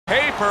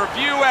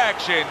pay-per-view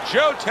action.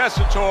 Joe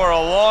Tessitore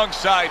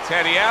alongside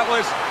Teddy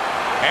Atlas.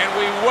 And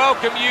we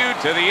welcome you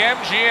to the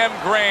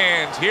MGM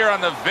Grand here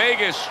on the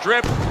Vegas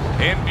Strip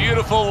in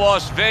beautiful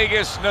Las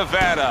Vegas,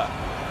 Nevada.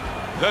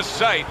 The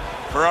site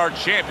for our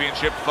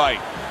championship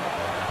fight.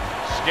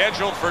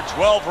 Scheduled for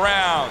 12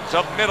 rounds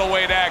of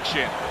middleweight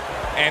action.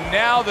 And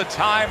now the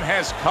time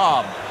has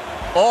come.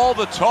 All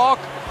the talk,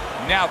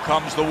 now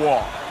comes the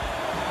walk.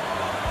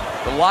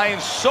 The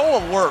Lion's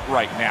so alert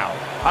right now.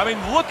 I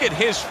mean, look at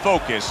his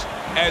focus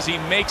as he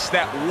makes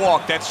that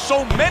walk that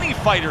so many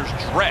fighters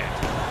dread.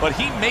 But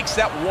he makes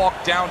that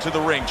walk down to the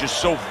ring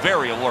just so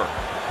very alert.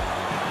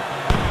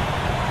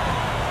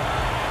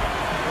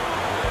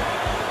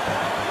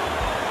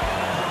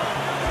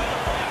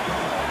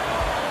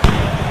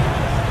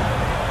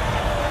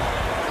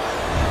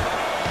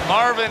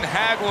 Marvin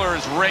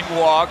Hagler's ring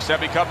walks have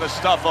become the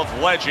stuff of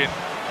legend,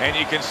 and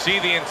you can see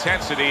the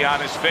intensity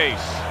on his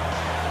face.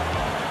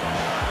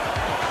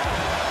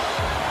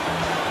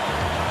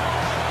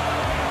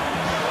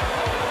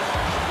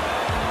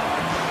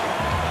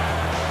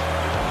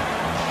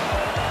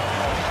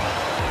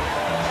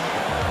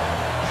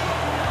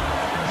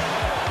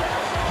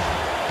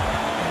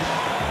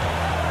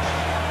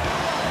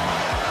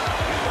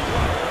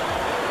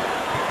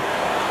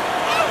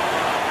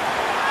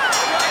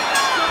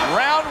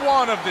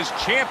 Of this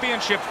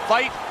championship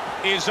fight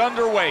is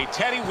underway.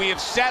 Teddy, we have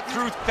sat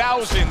through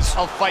thousands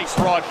of fight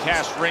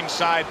broadcasts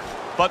ringside,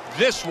 but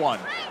this one,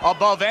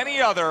 above any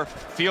other,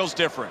 feels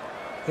different.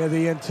 Yeah,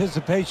 the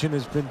anticipation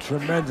has been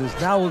tremendous.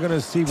 Now we're going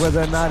to see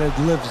whether or not it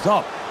lives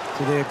up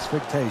to the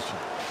expectation.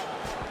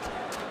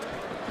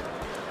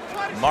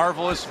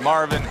 Marvelous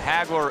Marvin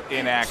Hagler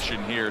in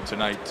action here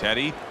tonight,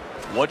 Teddy.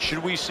 What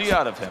should we see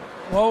out of him?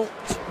 Well,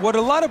 what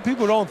a lot of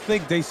people don't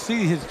think, they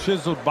see his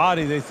chiseled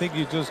body, they think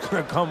you're just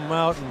going to come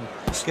out and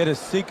get a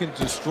seek and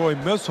destroy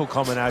missile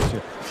coming at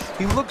you.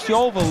 He looks you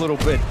over a little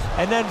bit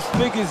and then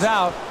figures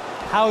out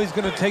how he's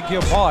going to take you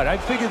apart. I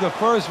figure the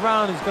first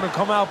round is going to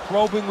come out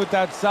probing with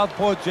that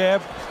southpaw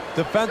jab,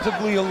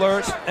 defensively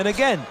alert, and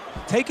again,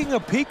 taking a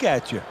peek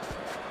at you.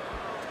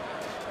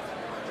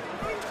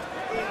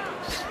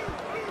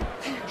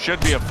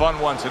 Should be a fun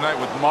one tonight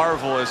with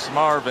marvelous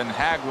Marvin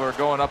Hagler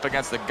going up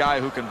against the guy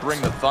who can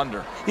bring the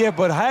thunder. Yeah,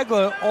 but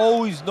Hagler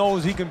always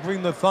knows he can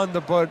bring the thunder,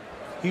 but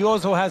he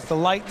also has the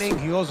lightning,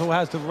 he also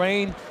has the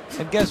rain,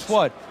 and guess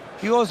what?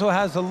 He also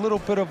has a little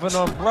bit of an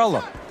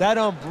umbrella. That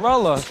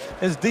umbrella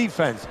is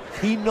defense.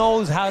 He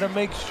knows how to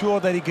make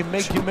sure that he can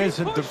make you miss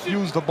and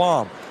defuse the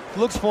bomb.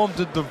 Look for him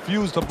to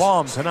defuse the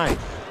bomb tonight.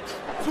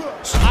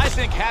 I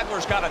think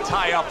Hagler's got to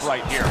tie up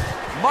right here.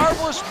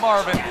 Marvelous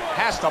Marvin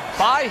has to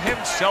buy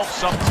himself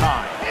some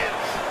time.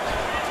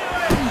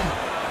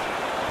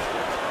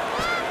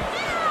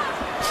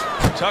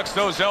 Tucks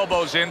those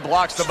elbows in,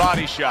 blocks the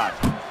body shot.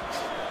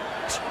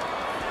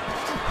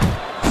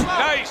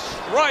 Nice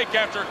strike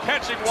after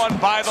catching one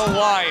by the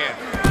Lion.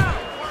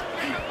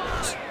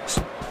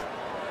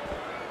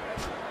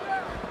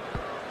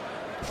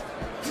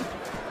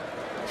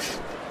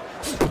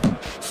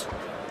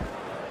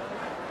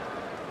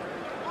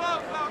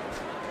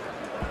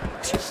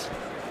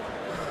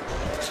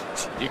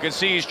 You can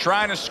see he's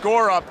trying to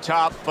score up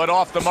top, but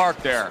off the mark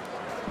there.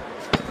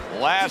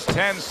 Last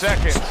 10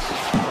 seconds.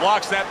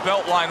 Blocks that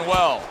belt line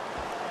well.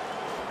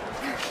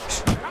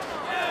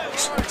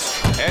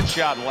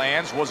 Headshot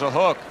lands, was a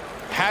hook.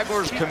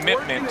 Hagler's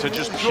commitment to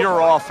just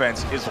pure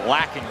offense is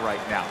lacking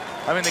right now.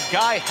 I mean, the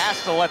guy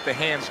has to let the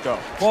hands go.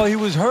 Well, he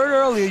was hurt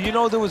earlier. You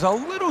know, there was a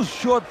little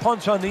short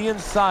punch on the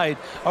inside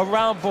a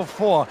round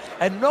before,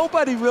 and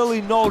nobody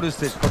really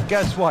noticed it. But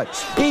guess what?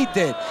 He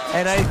did.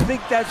 And I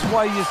think that's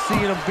why you're seeing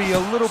him be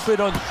a little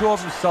bit unsure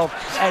of himself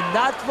and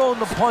not throwing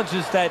the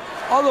punches that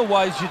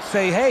otherwise you'd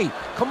say, hey,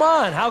 come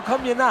on, how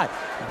come you're not?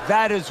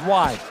 That is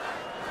why.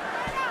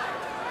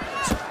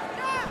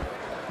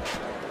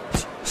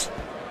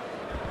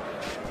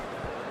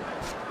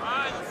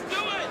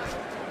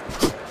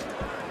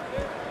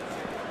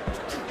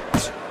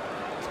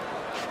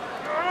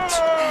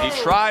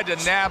 Tried to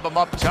nab him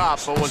up top,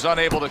 but was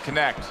unable to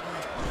connect.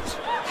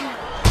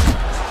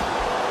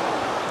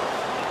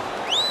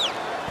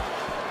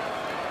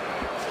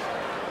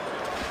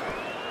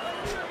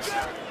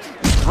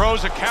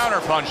 Throws a counter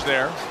punch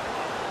there.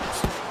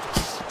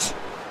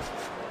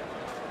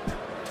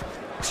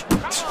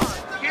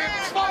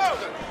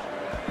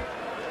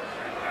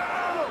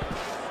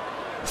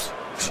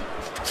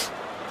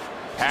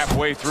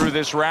 Halfway through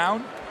this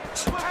round.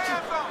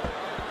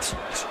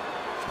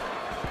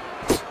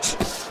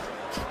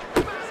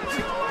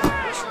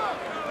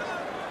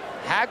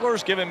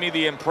 Hagler's given me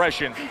the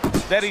impression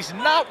that he's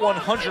not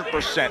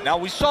 100%. Now,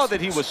 we saw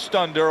that he was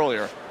stunned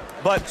earlier,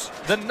 but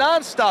the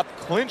nonstop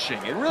clinching,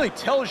 it really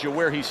tells you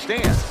where he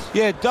stands.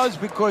 Yeah, it does,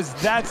 because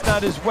that's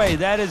not his way.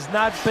 That has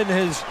not been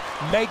his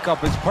makeup,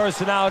 his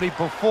personality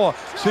before.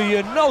 So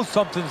you know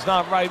something's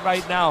not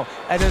right now,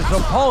 and his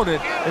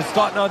opponent is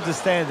starting to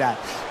understand that.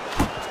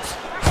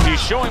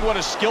 He's showing what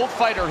a skilled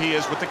fighter he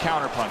is with the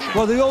counterpunching.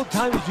 Well, the old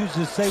timers used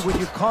to say when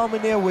you're calm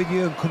in there, when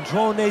you're in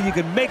control in there, you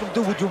can make him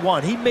do what you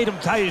want. He made him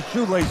tie his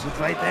shoelaces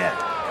right there.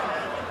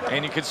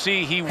 And you can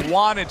see he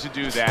wanted to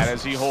do that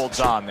as he holds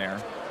on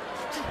there.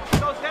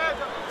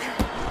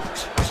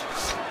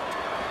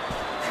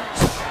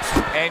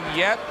 And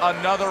yet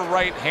another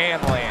right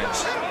hand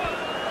lands.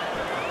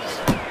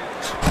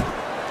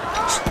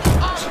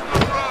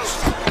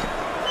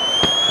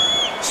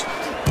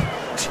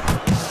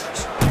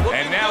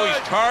 And now he's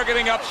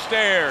targeting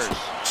upstairs.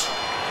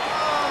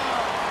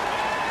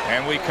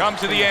 And we come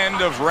to the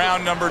end of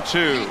round number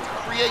 2.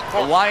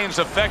 The Lions'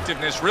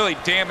 effectiveness really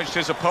damaged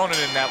his opponent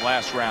in that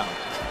last round.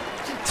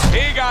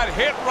 He got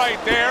hit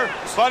right there,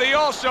 but he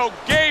also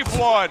gave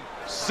one.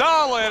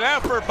 Solid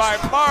effort by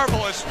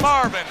marvelous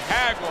Marvin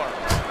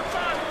Hagler.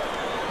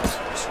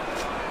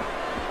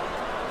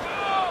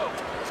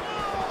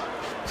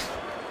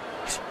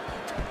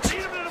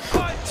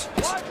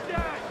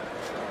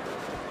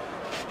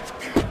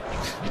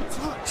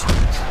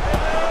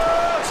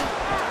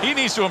 He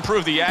needs to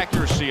improve the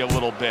accuracy a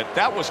little bit.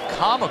 That was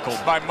comical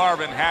by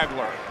Marvin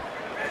Hagler.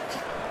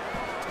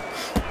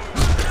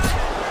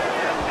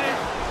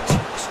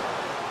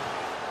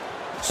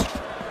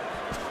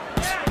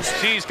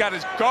 See, he's got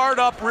his guard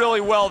up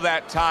really well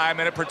that time,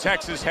 and it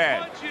protects his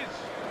head.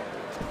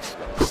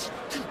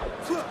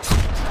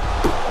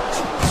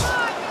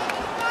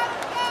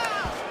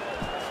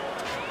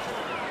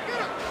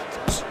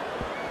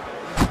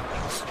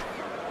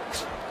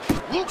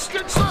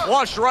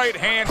 Flush right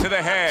hand to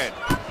the head.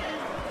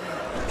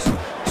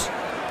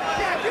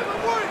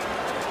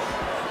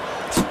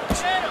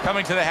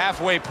 Coming to the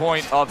halfway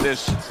point of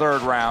this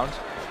third round.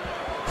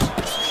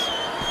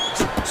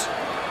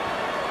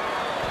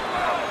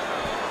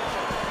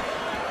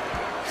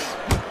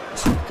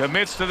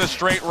 Commits to the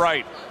straight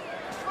right.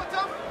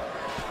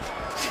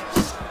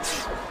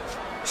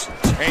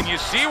 And you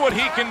see what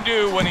he can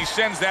do when he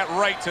sends that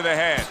right to the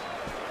head.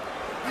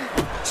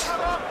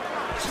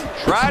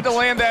 Tried to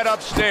land that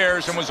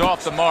upstairs and was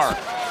off the mark.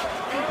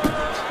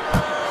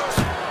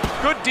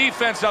 Good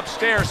defense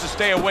upstairs to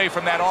stay away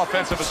from that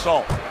offensive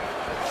assault.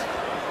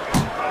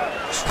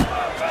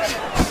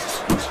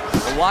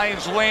 The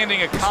Lions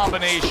landing a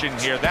combination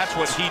here. That's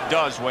what he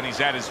does when he's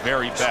at his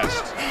very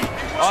best.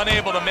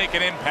 Unable to make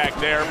an impact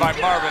there by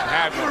Marvin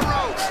Hagler.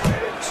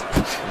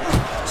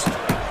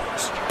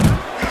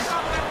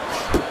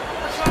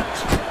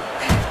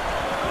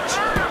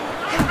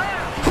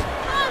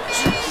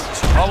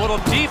 A little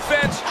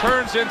defense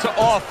turns into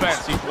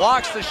offense. He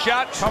blocks the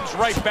shot, comes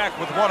right back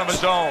with one of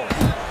his own.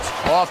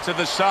 Off to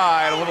the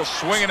side, a little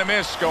swing and a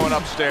miss going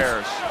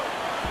upstairs.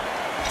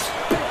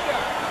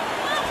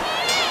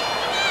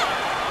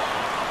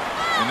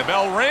 And the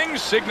bell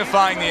rings,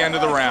 signifying the end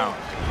of the round.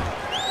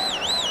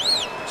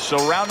 So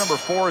round number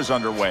 4 is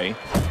underway.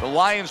 The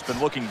Lions been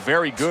looking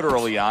very good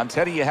early on.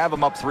 Teddy, you have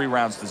them up 3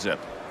 rounds to zip.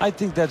 I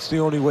think that's the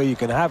only way you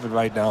can have it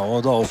right now,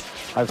 although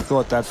I've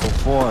thought that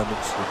before, and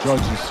the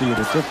judges see it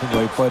a different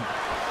way. But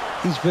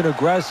he's been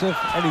aggressive,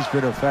 and he's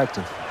been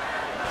effective.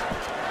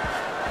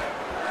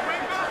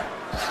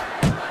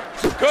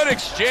 Good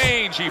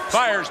exchange. He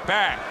fires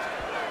back.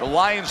 The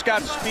Lions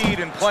got speed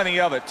and plenty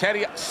of it.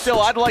 Teddy,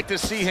 still, I'd like to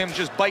see him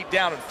just bite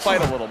down and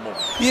fight a little more.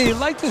 Yeah, you'd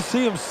like to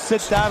see him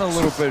sit down a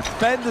little bit,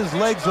 bend his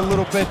legs a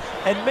little bit,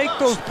 and make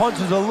those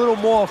punches a little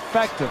more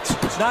effective.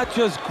 Not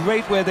just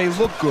great where they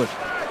look good.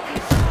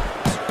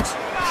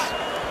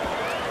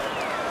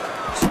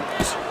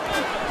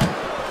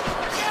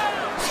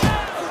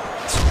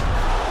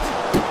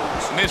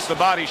 Missed the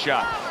body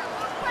shot.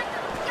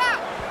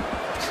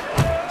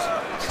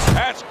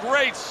 That's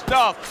great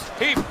stuff.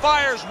 He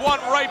fires one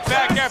right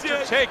back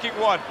after taking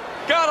one.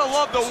 Gotta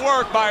love the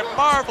work by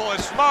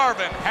marvelous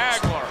Marvin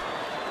Hagler.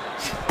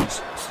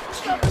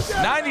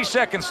 90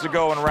 seconds to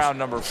go in round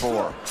number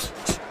 4.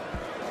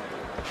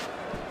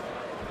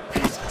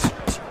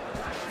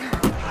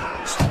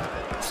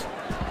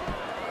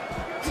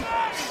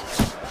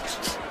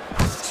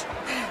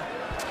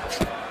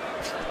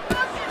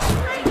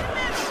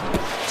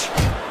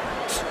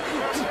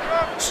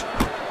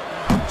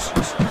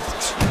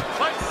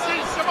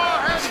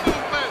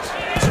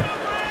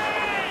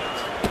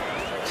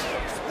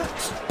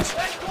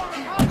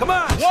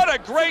 What a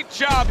great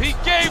job. He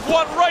gave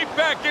one right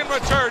back in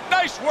return.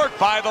 Nice work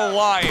by the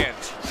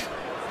Lions.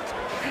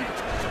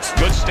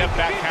 Good step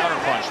back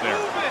counterpunch there.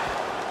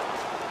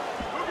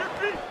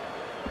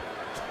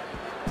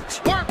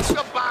 Work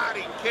the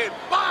body, kid.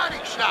 Body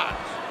shots.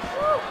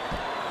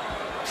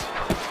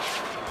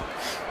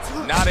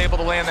 Not able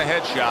to land the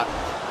headshot.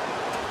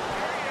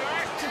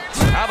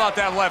 How about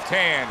that left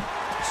hand?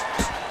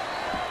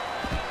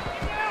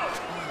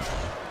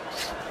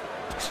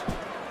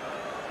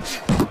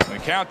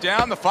 Count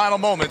down the final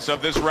moments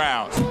of this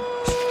round.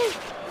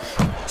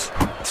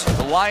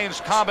 The Lions'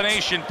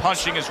 combination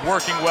punching is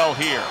working well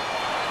here.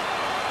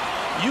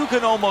 You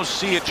can almost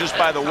see it just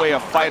by the way a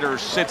fighter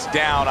sits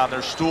down on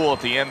their stool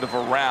at the end of a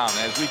round.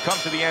 As we come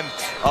to the end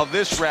of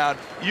this round,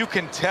 you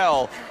can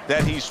tell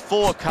that he's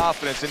full of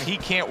confidence and he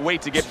can't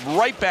wait to get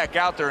right back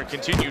out there and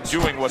continue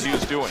doing what he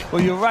was doing.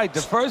 Well, you're right.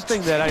 The first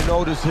thing that I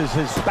noticed is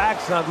his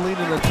back's not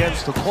leaning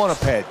against the corner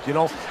pad. You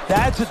know,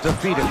 that's a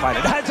defeated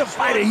fighter. That's a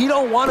fighter. He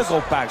don't want to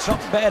go back.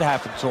 Something bad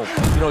happened to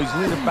him. You know, he's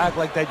leaning back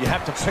like that. You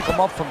have to pick him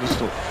up from the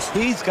stool.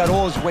 He's got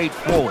all his weight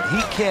forward.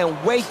 He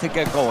can't wait to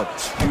get going.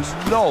 You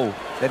know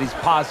that he's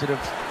positive.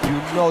 You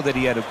know that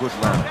he had a good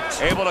round.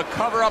 Able to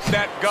cover up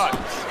that gut.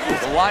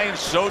 The Lion's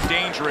so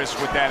dangerous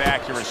with that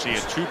accuracy, a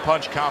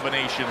two-punch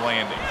combination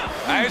landing.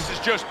 Now, this is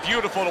just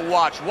beautiful to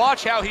watch.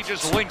 Watch how he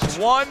just links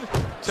one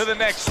to the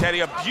next,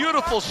 Teddy. A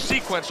beautiful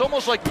sequence,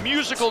 almost like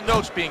musical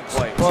notes being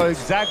played. Well,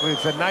 exactly.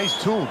 It's a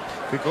nice tune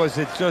because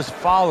it just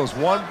follows.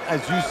 One,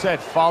 as you said,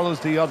 follows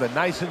the other.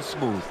 Nice and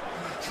smooth.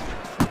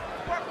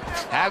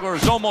 Hagler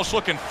is almost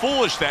looking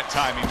foolish that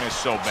time he missed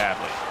so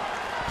badly.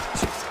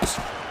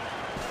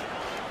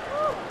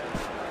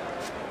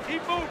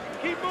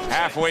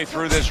 Halfway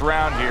through this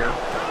round here.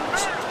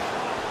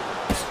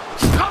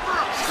 Cover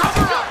up,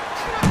 cover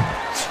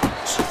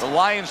up. The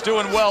Lion's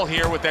doing well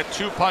here with that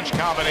two-punch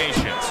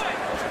combination.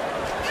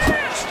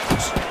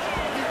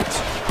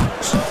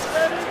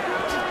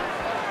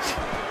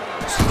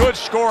 Good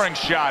scoring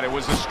shot. It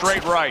was a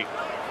straight right.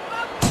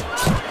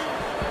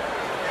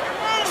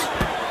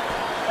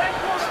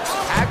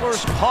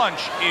 Hagler's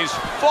punch is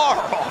far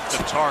off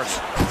the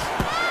target.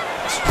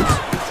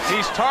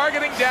 He's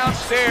targeting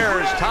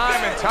downstairs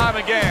time and time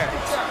again.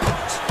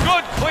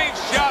 Good clean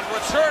shot,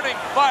 returning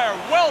fire.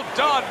 Well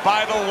done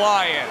by the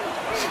Lion.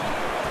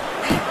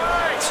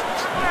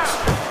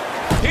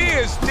 He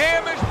is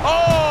damaged.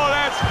 Oh,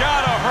 that's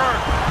gotta hurt.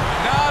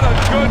 Not a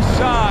good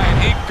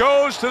sign. He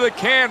goes to the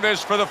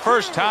canvas for the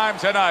first time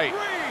tonight.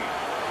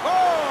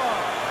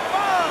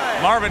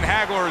 Marvin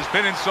Hagler has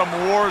been in some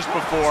wars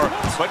before,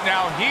 but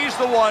now he's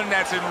the one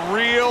that's in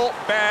real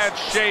bad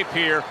shape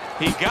here.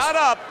 He got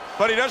up,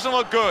 but he doesn't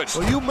look good.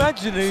 Well, you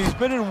mentioned it. He's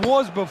been in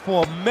wars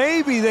before.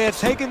 Maybe they're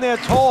taking their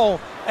toll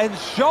and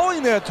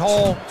showing their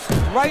toll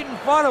right in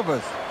front of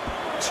us.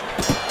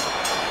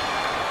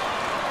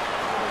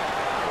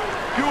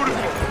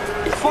 Beautiful.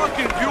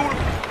 Fucking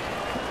beautiful.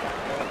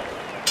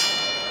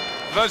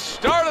 The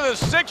start of the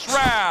sixth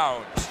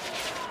round.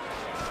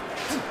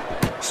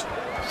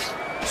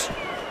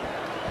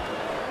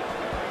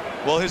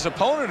 Well, his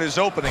opponent is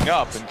opening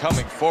up and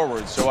coming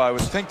forward, so I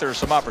would think there are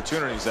some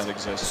opportunities that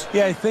exist.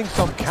 Yeah, I think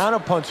some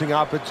counter-punching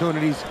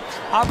opportunities.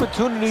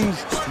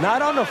 Opportunities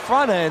not on the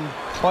front end,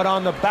 but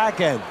on the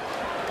back end.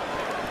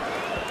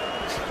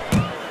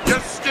 You're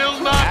still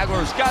not.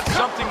 Hagler's got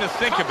something to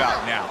think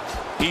about now.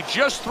 He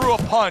just threw a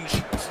punch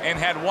and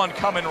had one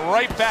coming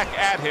right back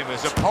at him.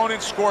 His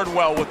opponent scored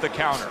well with the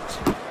counter.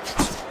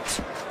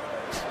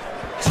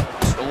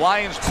 The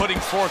Lion's putting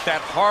forth that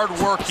hard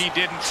work he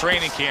did in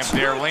training camp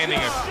there, landing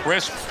a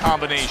crisp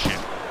combination.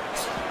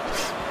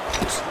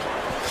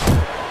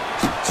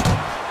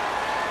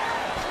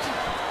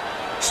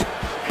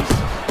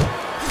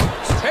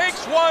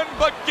 Takes one,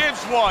 but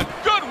gives one.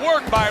 Good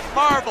work by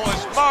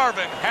marvelous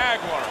Marvin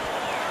Hagler.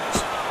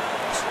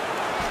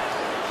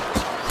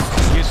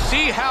 You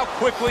see how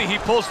quickly he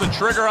pulls the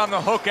trigger on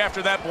the hook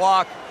after that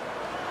block?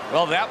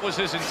 Well, that was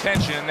his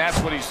intention, and that's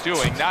what he's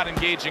doing. Not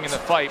engaging in the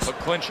fight, but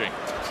clinching.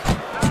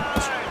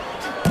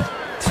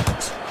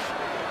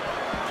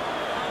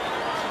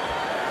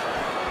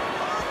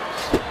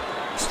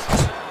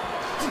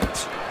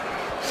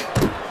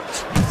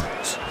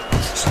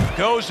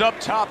 Goes up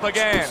top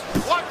again.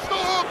 Watch the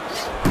hook.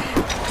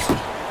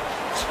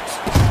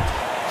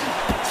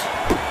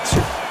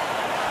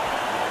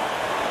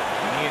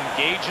 He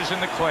engages in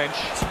the clinch.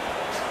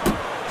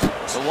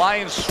 The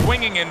Lion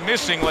swinging and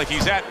missing like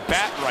he's at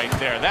bat right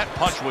there. That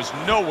punch was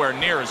nowhere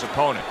near his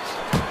opponent.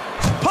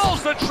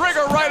 Pulls the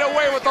trigger right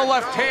away with the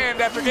left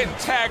hand after getting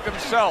tagged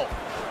himself.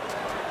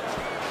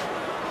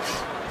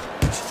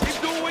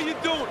 Keep doing what you're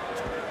doing.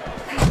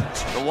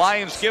 The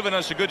Lion's given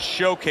us a good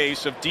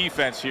showcase of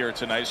defense here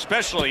tonight,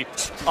 especially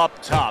up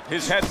top.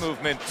 His head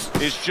movement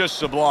is just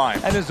sublime.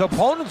 And his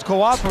opponent's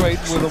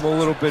cooperating with him a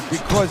little bit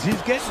because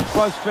he's getting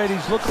frustrated.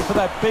 He's looking for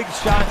that big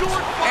shot.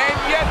 And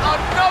yet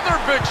another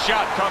big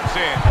shot comes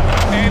in.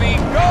 And he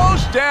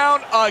goes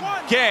down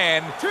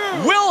again.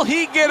 Will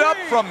he get up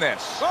from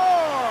this? 4,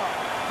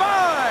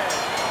 5,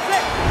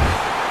 6.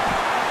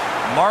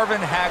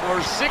 Marvin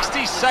Hagler,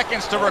 60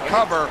 seconds to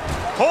recover.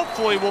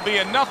 Hopefully will be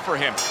enough for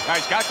him. Now,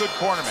 he's got good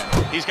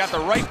cornermen. He's got the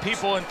right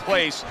people in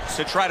place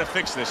to try to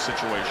fix this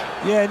situation.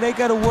 Yeah, and they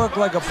got to work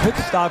like a pit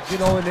stop, you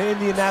know, in the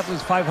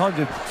Indianapolis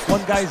 500.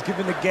 One guy's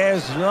giving the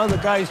gas, another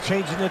guy's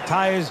changing the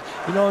tires,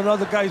 you know,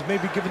 another guy's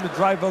maybe giving the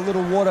driver a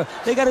little water.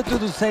 They got to do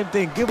the same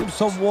thing. Give him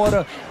some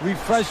water,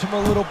 refresh him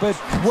a little bit,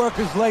 work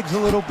his legs a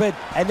little bit,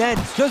 and then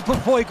just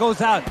before he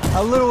goes out,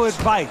 a little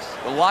advice.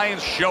 The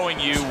Lion's showing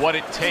you what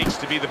it takes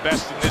to be the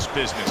best in this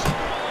business.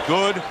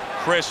 Good,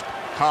 crisp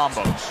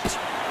combos.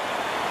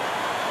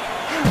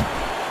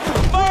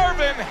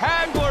 Marvin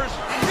Hagler's,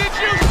 did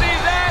you see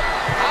that?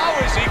 How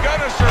is he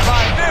gonna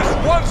survive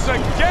once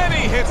again,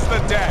 he hits the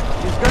deck.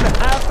 He's going to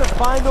have to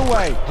find a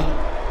way. 1,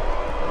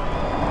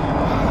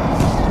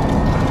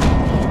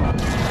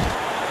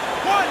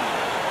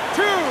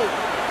 2,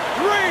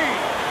 3,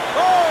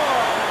 4,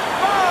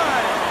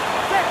 5,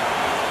 6,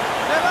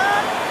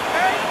 7,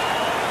 8,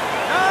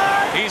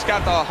 9. He's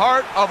got the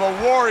heart of a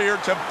warrior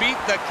to beat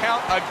the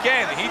count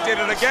again. He did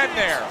it again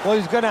there. What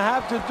he's going to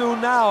have to do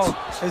now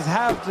is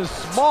have the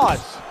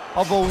smarts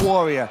of a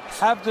warrior,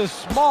 have the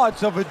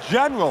smarts of a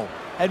general,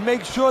 and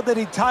make sure that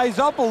he ties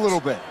up a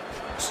little bit.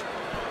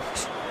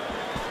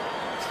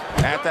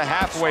 At the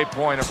halfway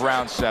point of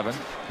round 7.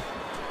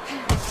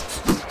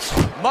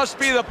 Must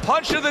be the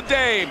punch of the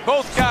day.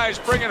 Both guys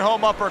bringing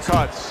home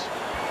uppercuts.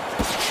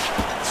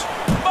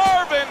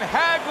 Marvin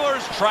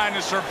Hagler's trying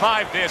to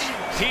survive this.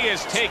 He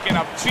is taking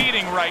a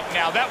beating right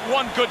now. That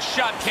one good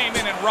shot came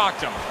in and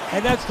rocked him.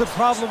 And that's the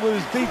problem with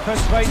his defense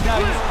right now.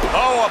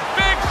 Oh, a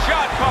big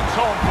shot comes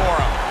home for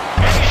him.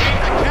 Anything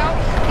to count?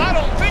 I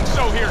don't think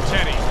so here,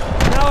 Teddy.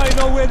 Now I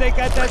know where they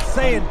got that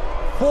saying,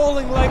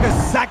 falling like a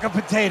sack of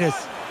potatoes.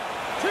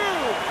 2, 3, 4,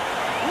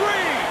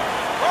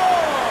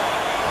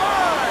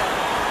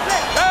 5,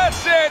 6.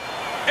 That's it.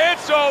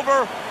 It's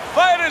over.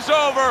 Fight is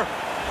over.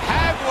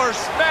 Hagler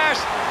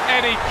smashed,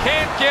 and he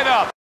can't get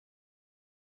up.